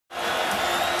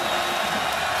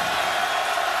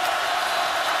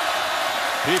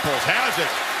Peoples has it.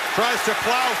 Tries to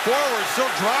plow forward, still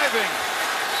driving.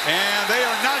 And they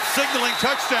are not signaling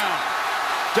touchdown.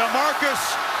 Demarcus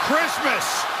Christmas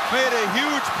made a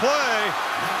huge play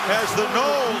as the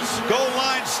Noles goal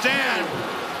line stand.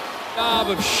 Job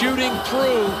of shooting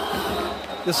through.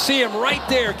 To see him right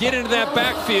there get into that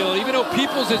backfield, even though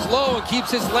Peoples is low and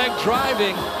keeps his leg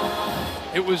driving.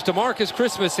 It was Demarcus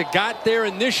Christmas that got there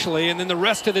initially, and then the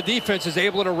rest of the defense is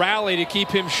able to rally to keep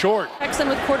him short. Checks in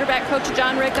with quarterback coach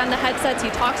John Rick on the headsets. He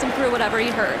talks him through whatever he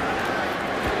heard.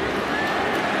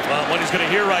 Well, what he's going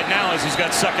to hear right now is he's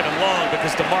got second and long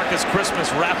because Demarcus Christmas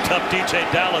wrapped up DJ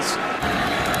Dallas.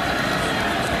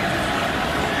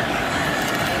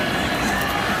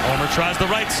 Homer tries the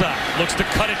right side, looks to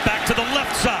cut it back to the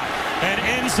left side, and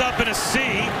ends up in a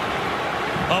sea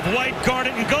of white,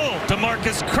 garnet, and gold.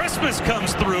 Demarcus Christmas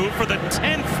comes through for the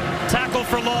 10th tackle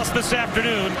for loss this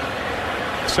afternoon.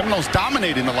 Seminoles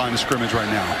dominating the line of scrimmage right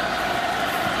now.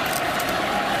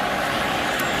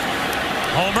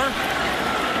 Homer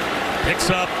picks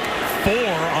up 4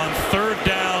 on 3rd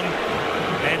down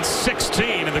and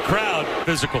 16 in the crowd.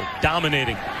 Physical,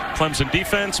 dominating Clemson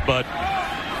defense, but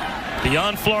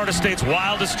beyond Florida State's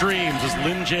wildest dreams is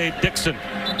Lynn J. Dixon.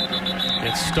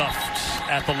 It's stuffed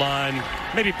at the line,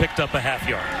 maybe picked up a half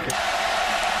yard.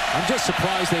 I'm just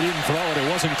surprised they didn't throw it. It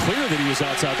wasn't clear that he was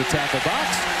outside the tackle box.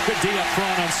 Good D up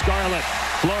front on Scarlett.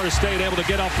 Florida State able to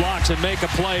get off blocks and make a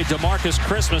play. Demarcus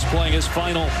Christmas playing his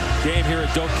final game here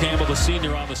at Doak Campbell, the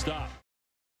senior, on the stop.